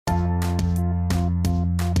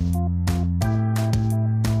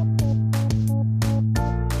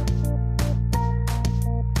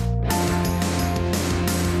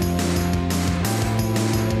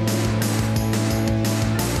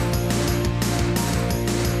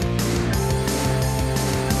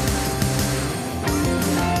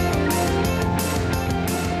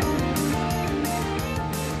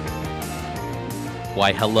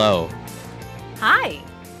Why, hello. Hi.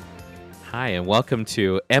 Hi, and welcome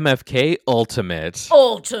to MFK Ultimate.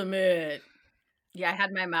 Ultimate. Yeah, I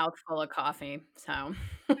had my mouth full of coffee, so.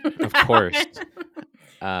 Of course.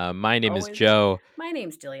 My name is Always. Joe, My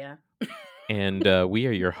name's Delia. and we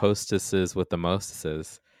are your hostesses with the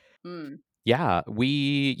mostesses. Mm. Yeah,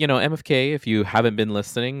 MFK, if you haven't been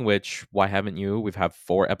listening, which, why haven't you? We've had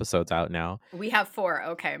 4 episodes out now. We have 4.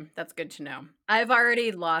 Okay, that's good to know. I've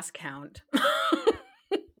already lost count.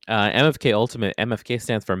 MFK Ultimate, MFK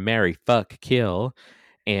stands for Marry, Fuck, Kill.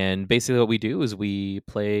 And basically what we do is we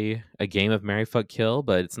play a game of Marry, Fuck, Kill,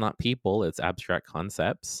 but it's not people, it's abstract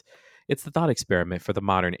concepts. It's the thought experiment for the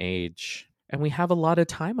modern age. And we have a lot of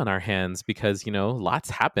time on our hands because, lots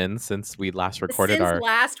happened since we last recorded Since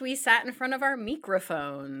last we sat in front of our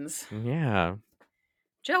microphones. Yeah.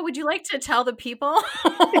 Joe, would you like to tell the people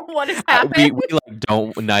what has happened? We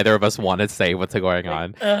don't, neither of us want to say what's going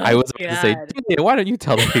on. I was about to say, Julia, why don't you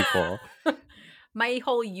tell the people? My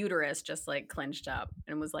whole uterus just clenched up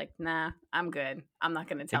and was like, nah, I'm good. I'm not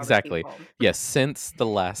going to tell Exactly. the people. Yes, since the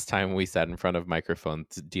last time we sat in front of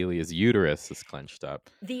microphones, Delia's uterus is clenched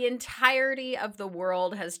up. The entirety of the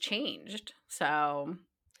world has changed. So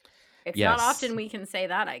it's not often we can say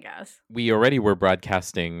that, I guess. We already were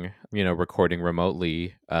broadcasting, recording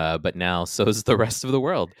remotely, but now so is the rest of the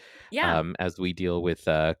world. Yeah. As we deal with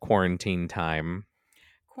quarantine time.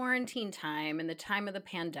 Quarantine time and the time of the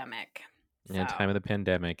pandemic. And time of the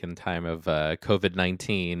pandemic and time of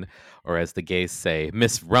COVID-19, or as the gays say,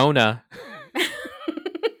 Miss Rona. I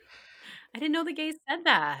didn't know the gays said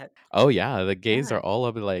that. Oh, yeah. The gays are all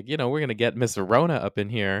up like, we're going to get Miss Rona up in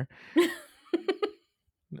here.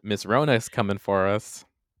 Miss Rona is coming for us.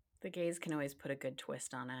 The gays can always put a good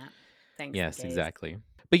twist on it. Thanks. Yes, exactly.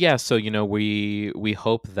 But yeah, so, we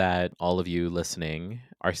hope that all of you listening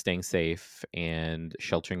are staying safe and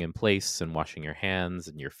sheltering in place and washing your hands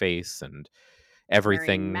and your face and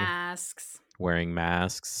everything. Wearing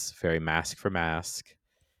masks. Very mask for mask.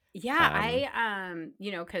 Yeah,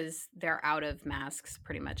 because they're out of masks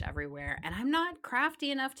pretty much everywhere. And I'm not crafty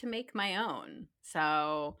enough to make my own.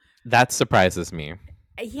 So that surprises me.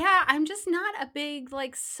 Yeah, I'm just not a big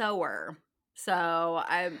sewer. So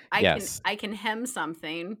I can hem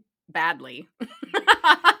something badly.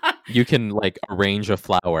 You can arrange a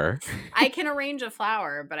flower. I can arrange a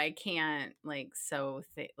flower, but I can't sew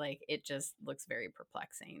it just looks very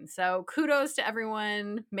perplexing. So kudos to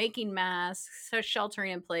everyone making masks, so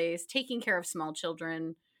sheltering in place, taking care of small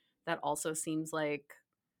children. That also seems like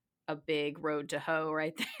a big road to hoe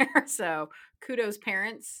right there. So kudos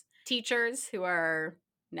parents, teachers who are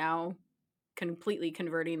now completely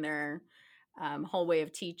converting their whole way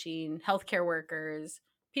of teaching, healthcare workers,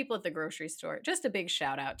 people at the grocery store. Just a big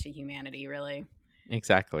shout out to humanity, really.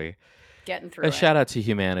 Exactly. Getting through a shout out to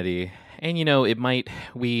humanity. And it might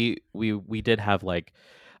we did have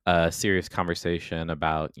a serious conversation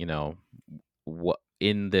about, what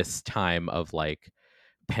in this time of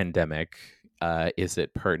pandemic, is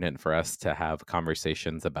it pertinent for us to have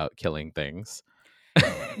conversations about killing things?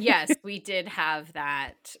 Yes, we did have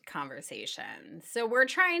that conversation. So we're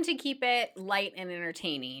trying to keep it light and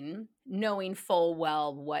entertaining, knowing full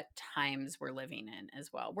well what times we're living in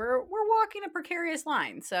as well. We're walking a precarious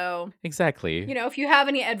line. So exactly. If you have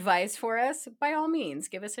any advice for us, by all means,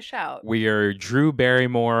 give us a shout. We are Drew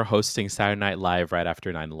Barrymore hosting Saturday Night Live right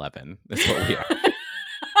after 9/11. That's what we are.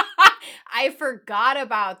 I forgot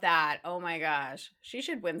about that. Oh my gosh. She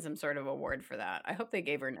should win some sort of award for that. I hope they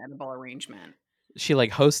gave her an edible arrangement. She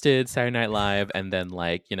hosted Saturday Night Live, and then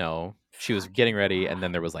she was getting ready, and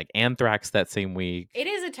then there was anthrax that same week. It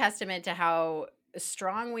is a testament to how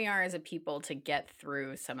strong we are as a people to get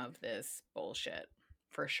through some of this bullshit,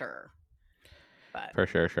 for sure. But for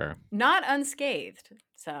sure. Not unscathed.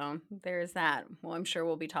 So there's that. Well, I'm sure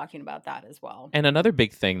we'll be talking about that as well. And another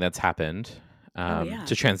big thing that's happened,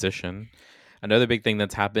 to transition, another big thing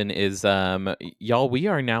that's happened is, y'all, we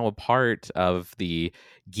are now a part of the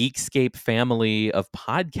Geekscape family of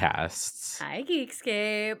podcasts. Hi,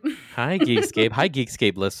 Geekscape. Hi, Geekscape. Hi,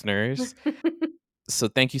 Geekscape listeners. So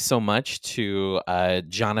thank you so much to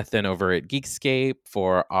Jonathan over at Geekscape,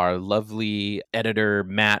 for our lovely editor,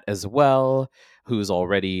 Matt, as well, who's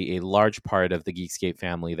already a large part of the Geekscape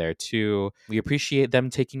family there, too. We appreciate them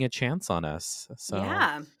taking a chance on us. So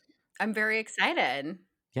yeah, I'm very excited.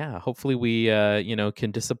 Yeah, hopefully we,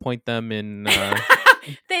 can disappoint them in...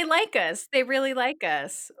 They like us. They really like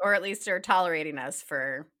us. Or at least are tolerating us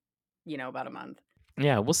for, about a month.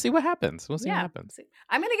 Yeah, we'll see what happens. We'll see what happens.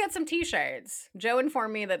 I'm going to get some t-shirts. Joe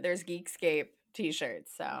informed me that there's Geekscape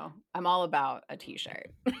t-shirts. So I'm all about a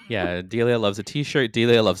t-shirt. Yeah, Delia loves a t-shirt.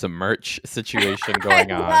 Delia loves a merch situation I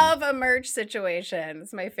going on. love a merch situation.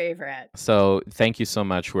 It's my favorite. So thank you so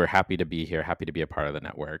much. We're happy to be here, happy to be a part of the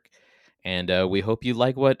network. And we hope you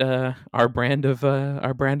like what our brand of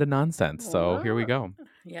nonsense. So here we go.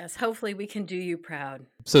 Yes, hopefully we can do you proud.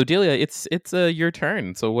 So Delia, it's your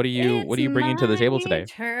turn. So what are you It's bringing to the table my today?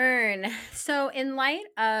 turn. So, in light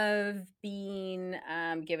of being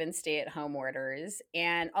given stay-at-home orders,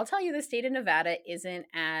 and I'll tell you, the state of Nevada isn't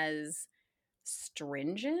as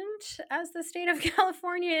stringent as the state of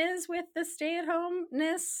California is with the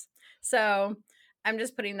stay-at-homeness. So, I'm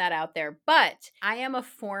just putting that out there. But I am a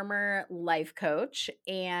former life coach,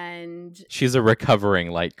 and She's a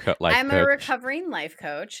recovering life I'm coach. a recovering life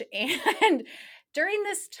coach. And during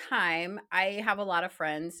this time, I have a lot of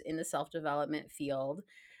friends in the self development field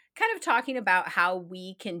kind of talking about how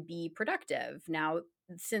we can be productive. Now,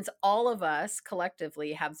 since all of us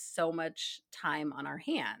collectively have so much time on our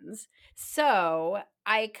hands. So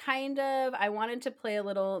I wanted to play a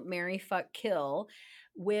little Marry Fuck Kill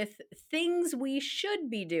with things we should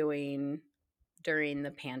be doing during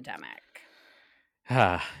the pandemic.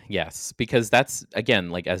 Yes, because that's, again,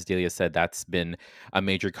 like as Delia said, that's been a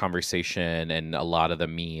major conversation, and a lot of the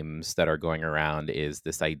memes that are going around is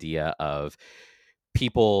this idea of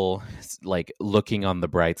people like looking on the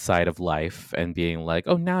bright side of life and being like,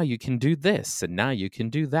 oh, now you can do this and now you can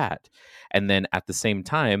do that. And then at the same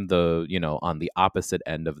time, on the opposite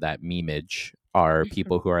end of that memeage are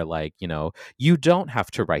people who are like, you don't have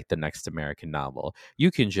to write the next American novel. You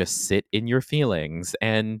can just sit in your feelings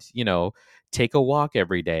and, take a walk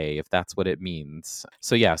every day if that's what it means.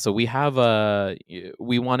 So yeah, so we have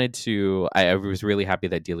we wanted to, I was really happy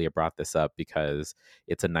that Delia brought this up because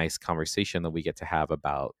it's a nice conversation that we get to have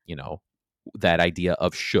about, that idea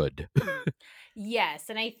of should. Yes,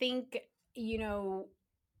 and I think,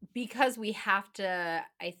 because we have to,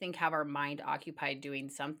 I think, have our mind occupied doing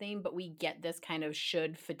something, but we get this kind of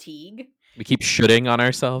should fatigue. We keep shoulding on We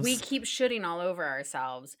ourselves. keep shooting all over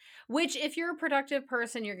ourselves, which if you're a productive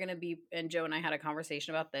person, you're going to be, and Joe and I had a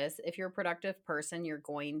conversation about this. If you're a productive person, you're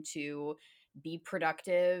going to be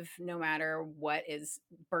productive no matter what is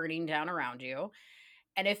burning down around you.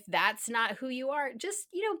 And if that's not who you are, just,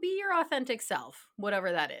 be your authentic self,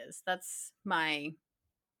 whatever that is. That's my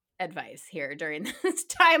advice here during this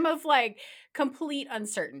time of like complete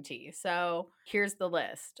uncertainty. So here's the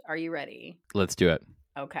list. Are you ready? Let's do it.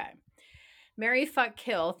 Okay. Marry, fuck,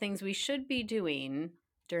 kill, things we should be doing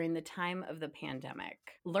during the time of the pandemic.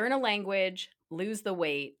 Learn a language, lose the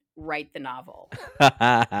weight, write the novel.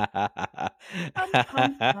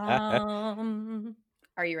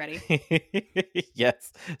 Are you ready?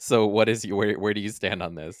 Yes. So where do you stand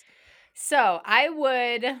on this? So I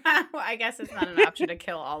would, I guess it's not an option to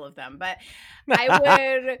kill all of them, but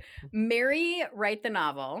I would marry, write the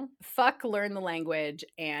novel, fuck, learn the language,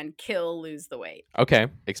 and kill, lose the weight. Okay,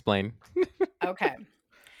 explain. Okay.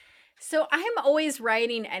 So I'm always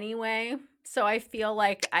writing anyway. So I feel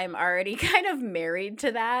like I'm already kind of married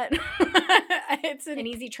to that. It's an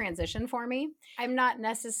easy transition for me. I'm not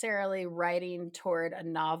necessarily writing toward a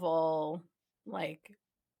novel like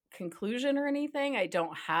conclusion or anything. I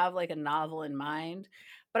don't have like a novel in mind,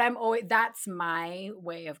 but that's my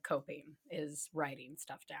way of coping is writing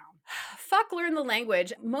stuff down. Fuck, learn the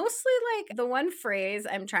language. Mostly like the one phrase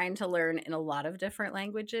I'm trying to learn in a lot of different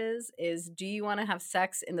languages is, do you want to have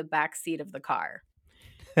sex in the back seat of the car?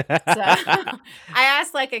 So I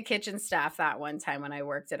asked like a kitchen staff that one time when I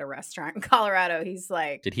worked at a restaurant in Colorado. He's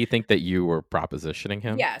like, did he think that you were propositioning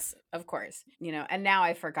him? yes, of course. And now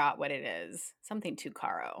I forgot what it is. Something to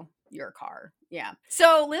caro, your car. Yeah.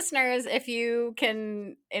 So listeners, if you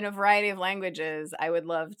can, in a variety of languages, I would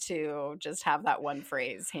love to just have that one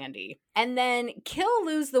phrase handy. And then kill,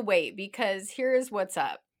 lose the weight, because here's what's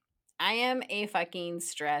up. I am a fucking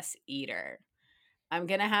stress eater. I'm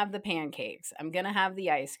going to have the pancakes. I'm going to have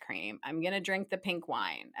the ice cream. I'm going to drink the pink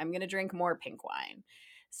wine. I'm going to drink more pink wine.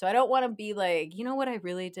 So I don't want to be like, you know what I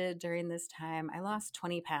really did during this time? I lost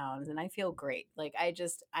 20 pounds and I feel great. Like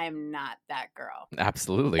I'm not that girl.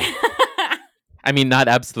 Absolutely. I mean, not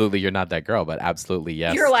absolutely you're not that girl, but absolutely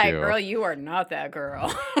yes. You're like, girl, you are not that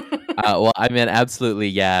girl. Well, I mean, absolutely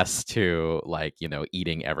yes to like,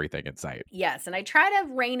 eating everything in sight. Yes. And I try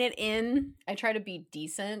to rein it in. I try to be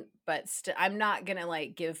decent, but I'm not going to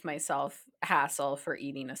like give myself hassle for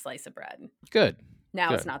eating a slice of bread. Good.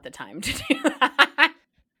 Now It's not the time to do that.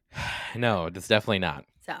 No, it's definitely not.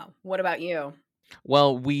 So what about you?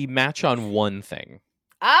 Well, we match on one thing.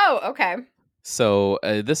 Oh, okay. So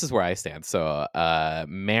this is where I stand. So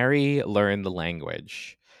marry, learn the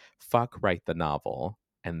language. Fuck, write the novel.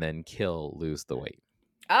 and then kill, lose the weight.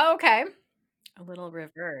 Oh, okay. A little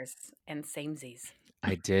reverse and samesies.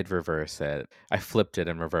 I did reverse it. I flipped it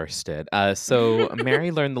and reversed it. So Mary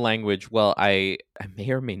learned the language. Well, I may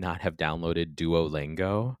or may not have downloaded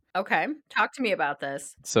Duolingo. Okay. Talk to me about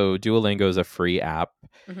this. So Duolingo is a free app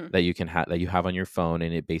Hmm. that you have on your phone,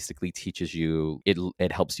 and it basically teaches you.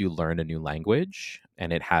 It helps you learn a new language,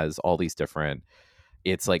 and it has all these different.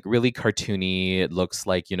 It's like really cartoony. It looks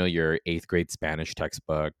like your eighth grade Spanish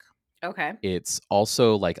textbook. Okay. It's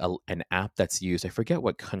also like an app that's used. I forget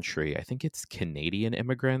what country. I think it's Canadian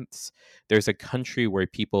immigrants. There's a country where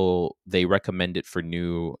they recommend it for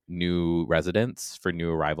new residents, for new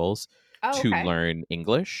arrivals, Oh, to okay. learn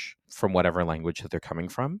English from whatever language that they're coming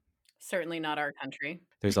from. Certainly not our country.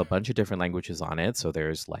 There's a bunch of different languages on it. So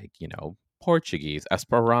there's like, Portuguese,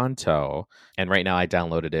 Esperanto, and right now I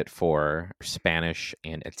downloaded it for Spanish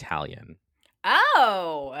and Italian.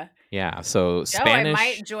 Oh, Yeah, so Joe, I Spanish.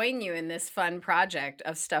 might join you in this fun project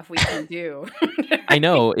of stuff we can do. I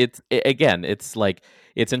know again, it's like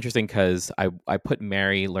it's interesting because I put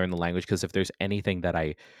Mary learn the language because if there's anything that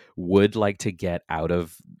I would like to get out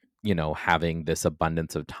of having this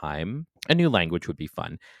abundance of time, a new language would be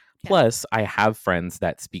fun. Yeah. Plus, I have friends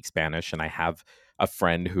that speak Spanish, and I have a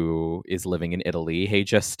friend who is living in Italy. Hey,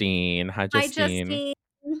 Justine. Hi, Hi, Justine. Justine.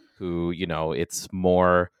 Who it's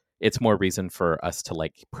more reason for us to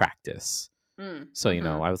like practice. So,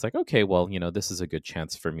 Mm-hmm. I was like, okay, well, this is a good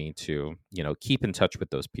chance for me to, keep in touch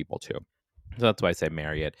with those people too. So that's why I say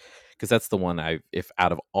marry it, because that's the one if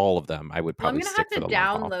out of all of them, I would Well, I'm probably going to have stick for to the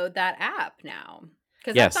long haul. download that app now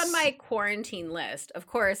because that's on Yes, my quarantine list. Of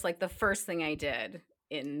course, like the first thing I did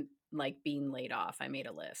in like being laid off, I made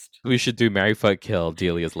a list. we should do marry, fuck, kill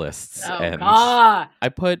Delia's lists. Oh, And God. I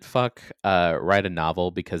put fuck, write a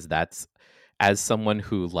novel, because that's, as someone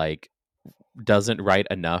who like doesn't write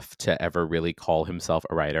enough to ever really call himself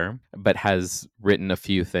a writer, but has written a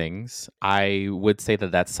few things, I would say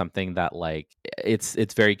that that's something that like it's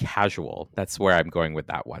very casual. That's where I'm going with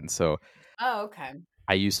that one. So Oh, okay.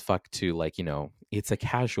 I use fuck to like, it's a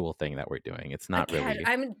casual thing that we're doing. It's not really.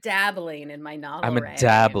 I'm dabbling in my novel I'm a writing.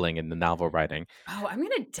 dabbling in the novel writing. Oh, I'm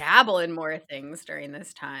going to dabble in more things during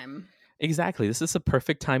this time. Exactly. This is a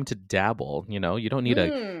perfect time to dabble. You don't need to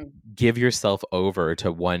Mm, give yourself over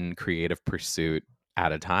to one creative pursuit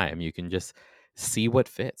at a time. You can just see what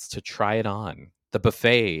fits, to try it on. The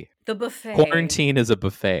buffet. the buffet. Quarantine is a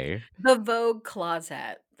buffet. The Vogue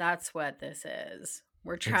closet. That's what this is.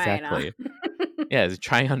 We're trying on. Exactly. Yeah, it's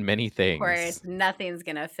trying on many Of course, things. nothing's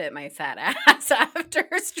gonna fit my fat ass after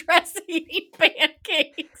stress eating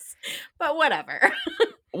pancakes. But whatever.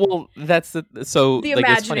 Well, that's so The like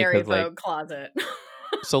it's funny imaginary because like Vogue closet.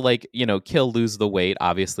 so like kill, lose the weight,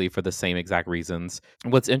 obviously for the same exact reasons.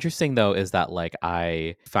 What's interesting though is that like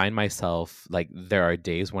I find myself like there are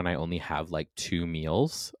days when I only have like 2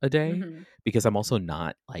 meals a day, Mhm. because I'm also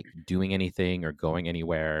not like doing anything or going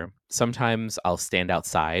anywhere. Sometimes I'll stand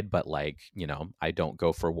outside, but like I don't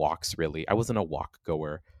go for walks really. I wasn't a walk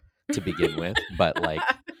goer to begin with, but like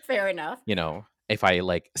Fair enough. if I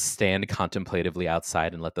like stand contemplatively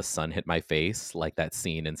outside and let the sun hit my face, like that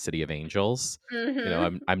scene in City of Angels,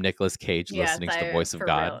 Mhm. I'm Nicolas Cage Yes, listening to the I voice of for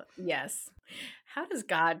God. real. Yes. How does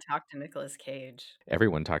God talk to Nicolas Cage?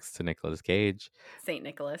 Everyone talks to Nicolas Cage. Saint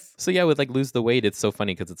Nicholas. So yeah, with like lose the weight, it's so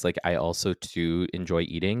funny because it's like I also too enjoy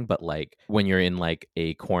eating, but like when you're in like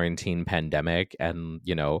a quarantine pandemic and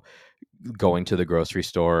going to the grocery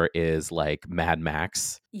store is like Mad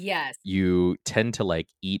Max, Yes. you tend to like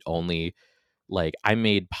eat only. Like I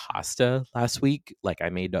made pasta last week. Like I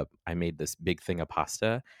made this big thing of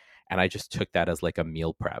pasta, and I just took that as like a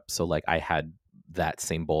meal prep. So like I had that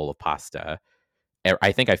same bowl of pasta.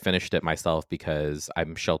 I think I finished it myself because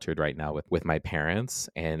I'm sheltered right now with my parents,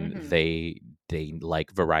 and Mhm. they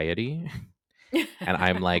like variety. And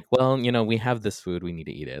I'm like, well, we have this food, we need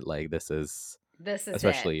to eat it. Like This is it,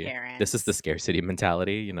 especially this is the parents. scarcity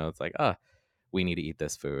mentality. It's like, we need to eat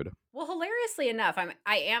this food. Well, hilariously enough,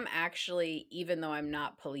 I am actually, even though I'm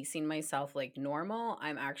not policing myself like normal,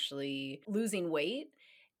 I'm actually losing weight.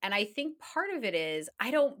 And I think part of it is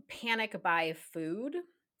I don't panic buy food.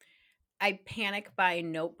 I panic buy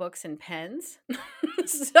notebooks and pens.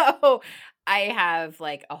 So I have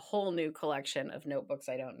like a whole new collection of notebooks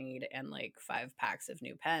I don't need and like 5 packs of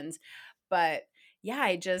new pens. But yeah,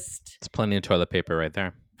 I just It's plenty of toilet paper right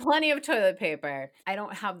there. plenty of toilet paper. I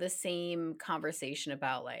don't have the same conversation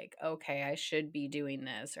about like, okay, I should be doing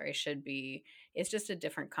this or I should be. It's just a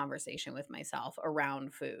different conversation with myself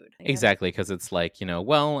around food. Exactly, because it's like,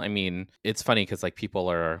 well, I mean, it's funny because like people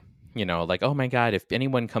are, like, oh my God, if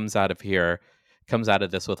anyone comes out of here, comes out of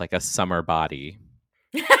this with like a summer body.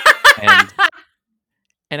 And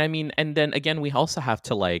And I mean, and then again, we also have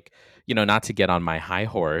to like, not to get on my high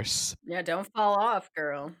horse. Yeah, don't fall off,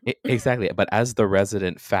 girl. Exactly. But as the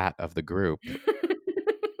resident fat of the group,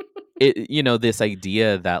 this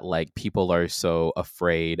idea that like people are so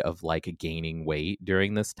afraid of like gaining weight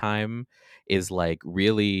during this time is like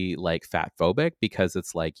really like fat phobic, because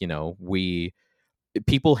it's like, we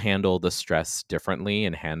people handle the stress differently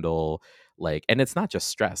and handle like, and it's not just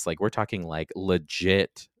stress, like we're talking like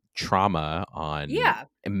legit trauma Yeah.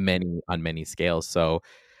 on many scales. So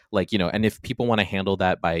like, and if people want to handle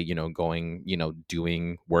that by, going,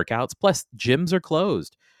 doing workouts, plus gyms are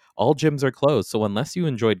closed. All gyms are closed. So unless you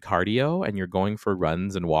enjoyed cardio and you're going for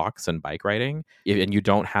runs and walks and bike riding, and you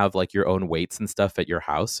don't have like your own weights and stuff at your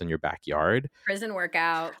house and your backyard. Prison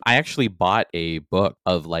workout. I actually bought a book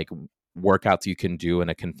of like workouts you can do in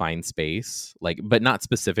a confined space, like, but not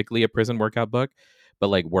specifically a prison workout book, but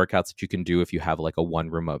like workouts that you can do if you have like a one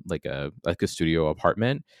room, like a studio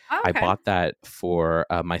apartment. Oh, I okay. bought that for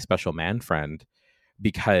my special man friend,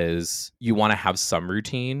 because you want to have some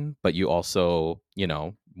routine, but you also,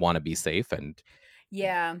 want to be safe. And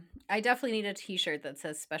Yeah, I definitely need a t-shirt that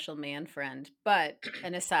says special man friend. But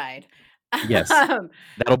an aside, yes,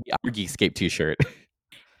 that'll be our Geekscape t-shirt.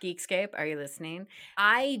 Geekscape, are you listening?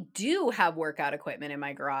 I do have workout equipment in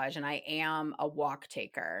my garage and I am a walk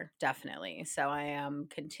taker, definitely. So I am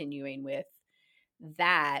continuing with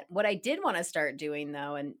that. What I did want to start doing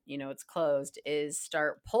though, and it's closed, is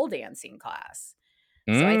start pole dancing class.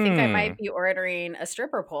 So I think I might Mm, be ordering a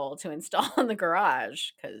stripper pole to install in the garage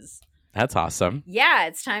because, that's awesome. yeah,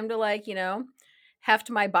 it's time to like, heft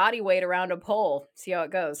my body weight around a pole, see how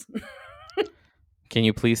it goes. Can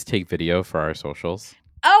you please take video for our socials?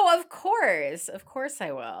 Oh, of course. Of course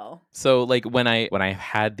I will. So like when I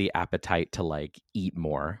had the appetite to like eat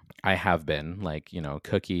more, I have been like,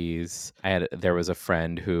 cookies. There was a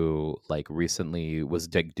friend who like recently was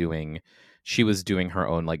doing she was doing her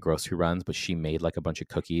own like grocery runs, but she made like a bunch of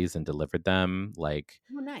cookies and delivered them, like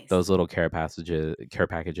Oh, nice. those little care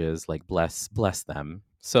packages, like bless them.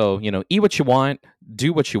 So, eat what you want,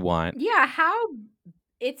 do what you want. Yeah,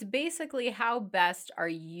 it's basically how best are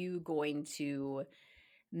you going to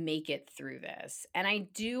make it through this? And I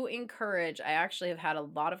do encourage, I actually have had a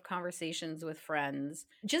lot of conversations with friends,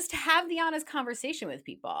 just have the honest conversation with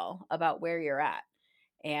people about where you're at.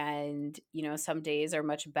 And, some days are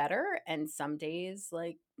much better, and some days,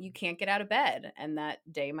 like, you can't get out of bed, and that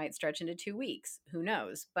day might stretch into 2 weeks. Who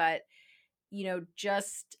knows? But,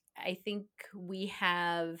 just I think we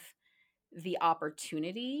have the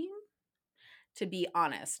opportunity to be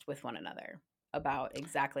honest with one another about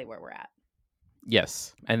exactly where we're at.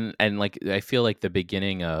 Yes. And like I feel like the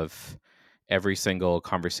beginning of every single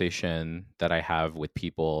conversation that I have with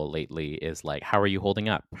people lately is like, how are you holding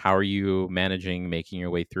up? How are you managing making your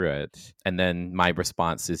way through it? And then my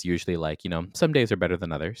response is usually like, some days are better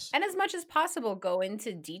than others. And as much as possible, go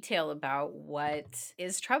into detail about what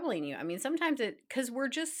is troubling you. I mean, sometimes because we're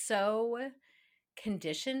just so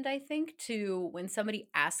conditioned, I think, to when somebody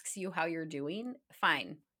asks you how you're doing,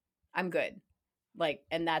 fine, I'm good. Like,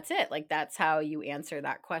 and that's it. Like, that's how you answer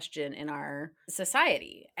that question in our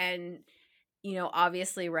society. And,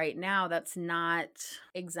 obviously, right now, that's not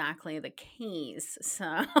exactly the case.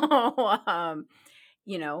 So,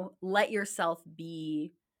 let yourself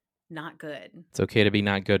be not good. It's okay to be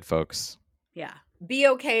not good, folks. Yeah. Be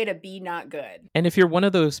okay to be not good. And if you're one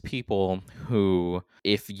of those people who,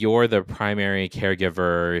 if you're the primary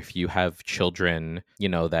caregiver, if you have children,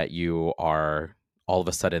 that you are all of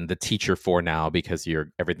a sudden the teacher for now because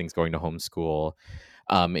everything's going to homeschool.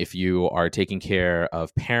 If you are taking care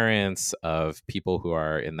of parents, of people who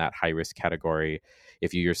are in that high risk category,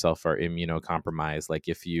 if you yourself are immunocompromised, like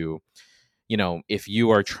if you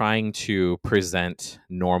are trying to present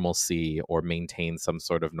normalcy or maintain some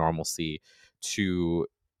sort of normalcy to,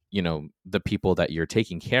 the people that you're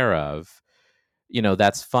taking care of,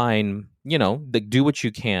 that's fine. Do what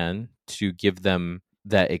you can to give them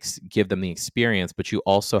give them the experience, but you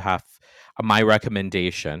also have my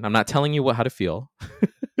recommendation. I'm not telling you how to feel,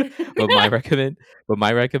 but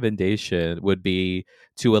my recommendation would be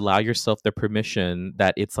to allow yourself the permission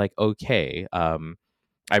that it's like okay.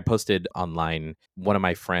 I posted online. One of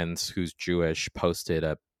my friends who's Jewish posted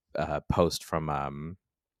a post from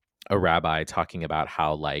a rabbi talking about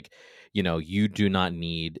how like you do not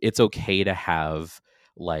need, it's okay to have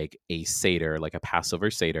like a seder, like a Passover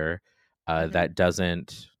seder,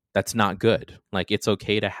 Mhm. that's not good. Like it's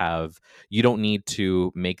okay to have, you don't need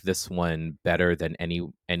to make this one better than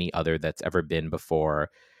any other that's ever been before.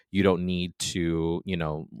 You don't need to,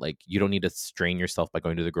 like you don't need to strain yourself by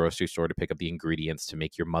going to the grocery store to pick up the ingredients to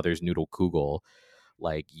make your mother's noodle kugel.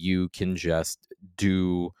 like you can just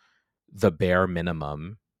do the bare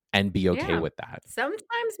minimum and be okay with that.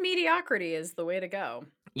 Sometimes mediocrity is the way to go.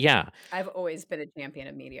 Yeah. I've always been a champion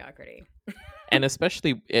of mediocrity. And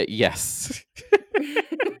especially, yes,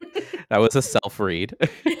 that was a self-read.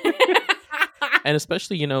 And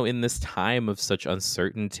especially, you know, in this time of such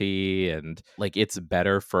uncertainty, and like it's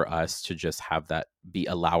better for us to just have that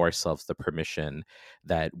allow ourselves the permission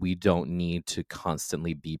that we don't need to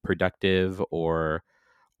constantly be productive, or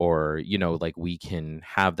you know, like we can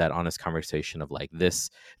have that honest conversation of like,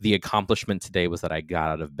 the accomplishment today was that I got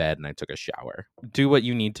out of bed and I took a shower. Do what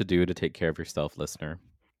you need to do to take care of yourself, listener.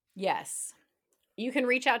 Yes. You can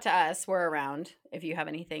reach out to us. We're around if you have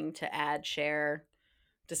anything to add, share,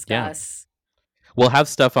 discuss. We'll have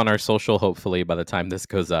stuff on our social, hopefully, by the time this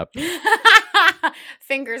goes up.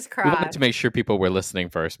 Fingers We wanted crossed. to make sure people were listening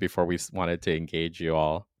first before we wanted to engage you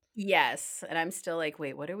all. Yes. And I'm still like,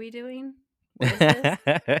 wait, what are we doing? What is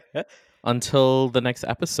this? Until the next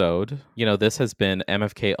episode, you know, this has been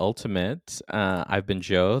MFK Ultimate. I've been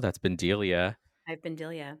Joe. That's been Delia. I've been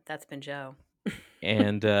Delia. That's been Joe.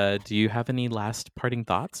 And do you have any last parting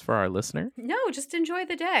thoughts for our listener? No, just enjoy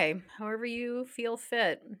the day, however you feel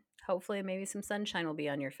fit. Hopefully, maybe some sunshine will be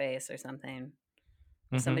on your face or something.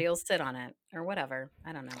 Somebody will sit on it or whatever.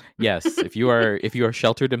 I don't know. Yes, if you are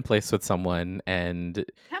sheltered in place with someone, and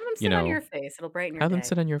have them sit on your face, it'll brighten your day. Have them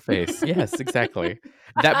sit on your face. Yes, exactly.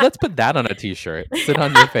 Let's put that on a t-shirt. Sit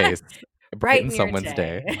on your face. Brighten someone's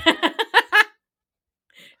day.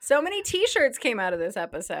 So many t-shirts came out of this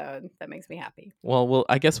episode. That makes me happy. Well,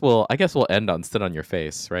 I guess we'll end on sit on your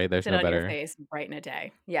face, right? There's sit no on better. Your face, brighten a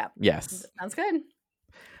day. Yeah. Yes. Sounds good.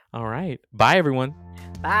 All right. Bye, everyone.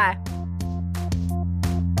 Bye.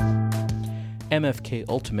 MFK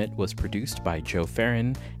Ultimate was produced by Joe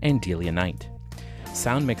Farron and Delia Knight.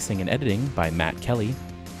 Sound mixing and editing by Matt Kelly.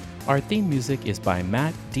 Our theme music is by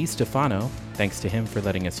Matt DiStefano. Thanks to him for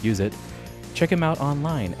letting us use it. Check him out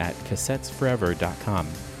online at cassettesforever.com.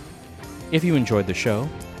 If you enjoyed the show,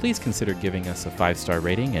 please consider giving us a 5-star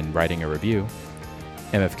rating and writing a review.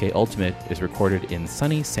 MFK Ultimate is recorded in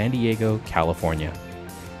sunny San Diego, California.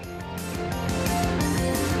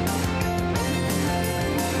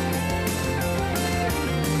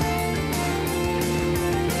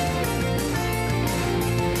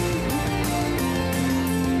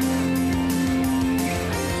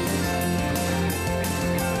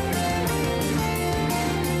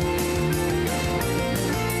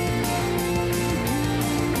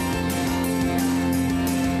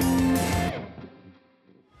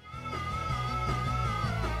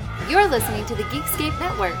 You're listening to the Geekscape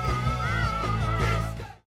Network.